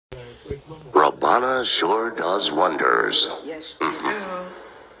Rabana sure does wonders. Yes.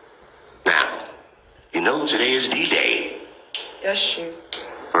 Now, you know today is D-Day. Yes, Chief.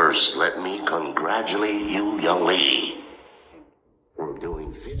 First, let me congratulate you, young lady, for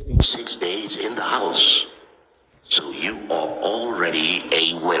doing 56 days in the house. So you are already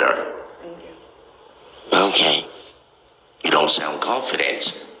a winner. Thank you. Okay. You don't sound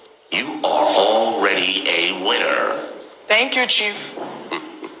confident. You are already a winner. Thank you, Chief.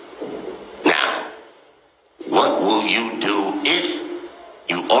 Now, what will you do if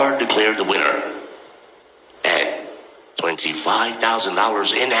you are declared the winner? And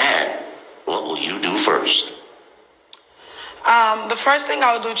 $25,000 in hand. What will you do first? The first thing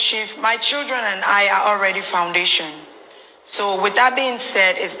I'll do, Chief, my children and I are already foundation. So with that being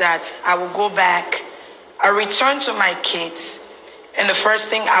said, is that I will go back, I return to my kids, and the first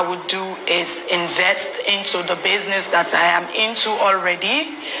thing I would do is invest into the business that I am into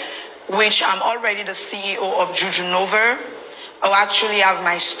already, which I'm already the CEO of Juju Nova. I'll actually have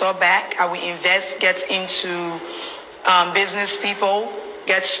my store back. I will invest, get into business people,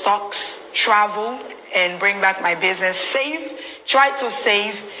 get stocks, travel, and bring back my business. Try to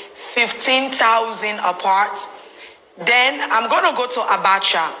save 15,000 apart. Then I'm going to go to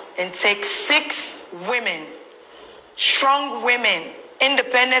Abacha and take 6 women, strong women,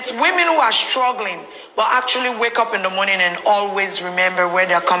 independent women who are struggling, but actually wake up in the morning and always remember where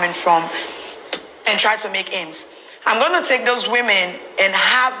they're coming from and try to make ends. I'm going to take those women and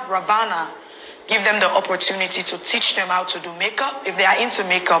have Rabana give them the opportunity to teach them how to do makeup. If they are into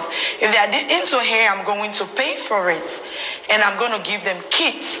makeup, if they are into hair, I'm going to pay for it. And I'm going to give them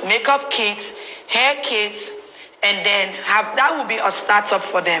kits, makeup kits, hair kits, and then that will be a startup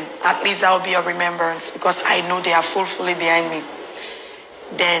for them. At least that will be a remembrance because I know they are fully behind me.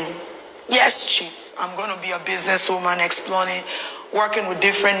 Then, yes, Chief, I'm going to be a businesswoman, exploring, working with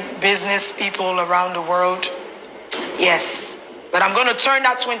different business people around the world. Yes. But I'm going to turn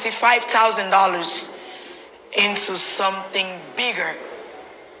that $25,000 into something bigger.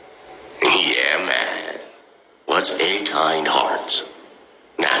 Yeah, man. What's a kind heart?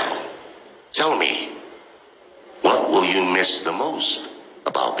 Now, tell me, what will you miss the most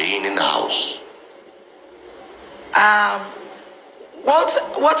about being in the house?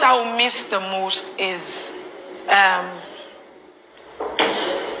 What I will miss the most is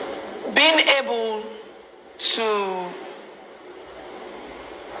being able to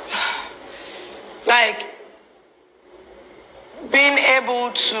being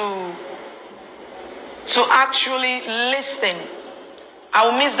able to actually listen. I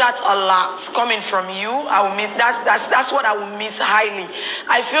will miss that a lot coming from you. I will miss that's what I will miss highly.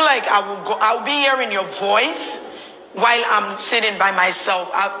 I feel like I'll be hearing your voice while I'm sitting by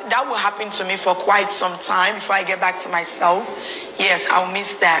myself. That will happen to me for quite some time before I get back to myself. Yes, I'll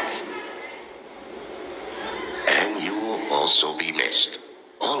miss that. And you will also be missed.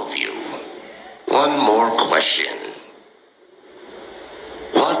 All of you. One more question.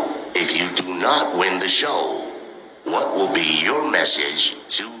 What if you do not win the show? What will be your message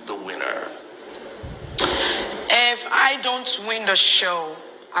to the winner? If I don't win the show,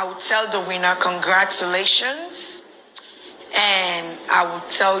 I will tell the winner congratulations. And I will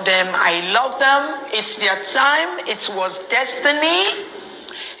tell them I love them. It's their time. It was destiny.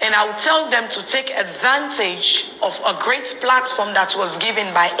 And I will tell them to take advantage of a great platform that was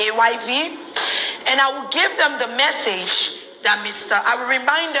given by AYV. And I will give them the message that I will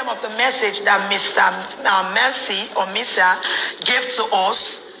remind them of the message that Mr. Mercy or Mr. gave to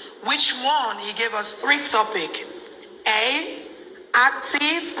us, which one he gave us 3 topics. A,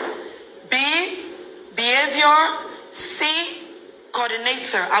 active. B, behavior. C,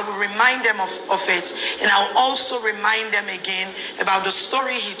 coordinator. I will remind them of it. And I'll also remind them again about the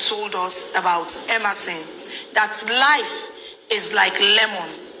story he told us about Emerson. That life is like lemon,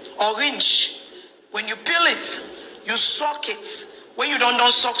 orange. When you peel it, you suck it. When you don't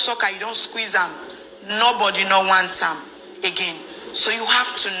suck, you don't squeeze them. Nobody no wants them again. So you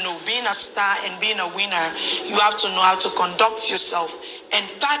have to know, being a star and being a winner, you have to know how to conduct yourself. And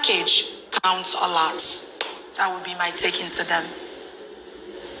package counts a lot. That would be my take into them.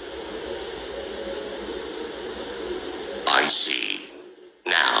 I see.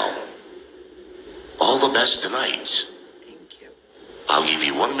 Now, all the best tonight. Thank you. I'll give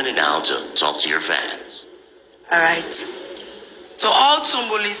you 1 minute now to talk to your fans. All right. To all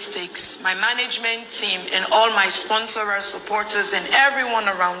Tombolistics, my management team, and all my sponsors, supporters, and everyone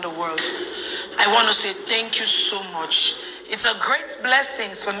around the world, I want to say thank you so much. It's a great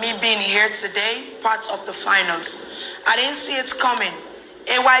blessing for me being here today, part of the finals. I didn't see it coming.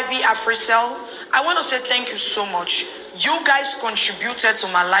 AYV AfriCell, I want to say thank you so much. You guys contributed to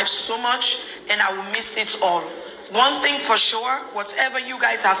my life so much, and I will miss it all. One thing for sure, whatever you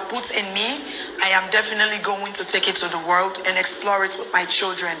guys have put in me, I am definitely going to take it to the world and explore it with my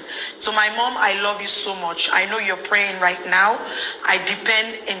children. To my mom, I love you so much. I know you're praying right now. I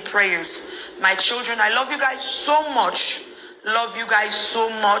depend in prayers. My children, I love you guys so much. Love you guys so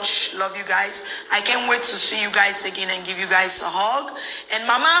much. Love you guys. I can't wait to see you guys again and give you guys a hug. And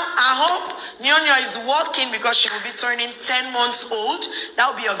Mama, I hope Nyonya is walking because she will be turning 10 months old. That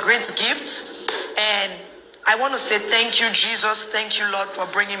will be a great gift. And I want to say thank you, Jesus. Thank you, Lord, for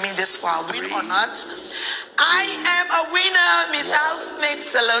bringing me this far. Win or not, I am a winner, Miss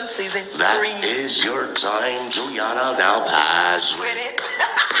Housemates Salone Season 3. That is your time, Juliana. Now pass. Sweet it.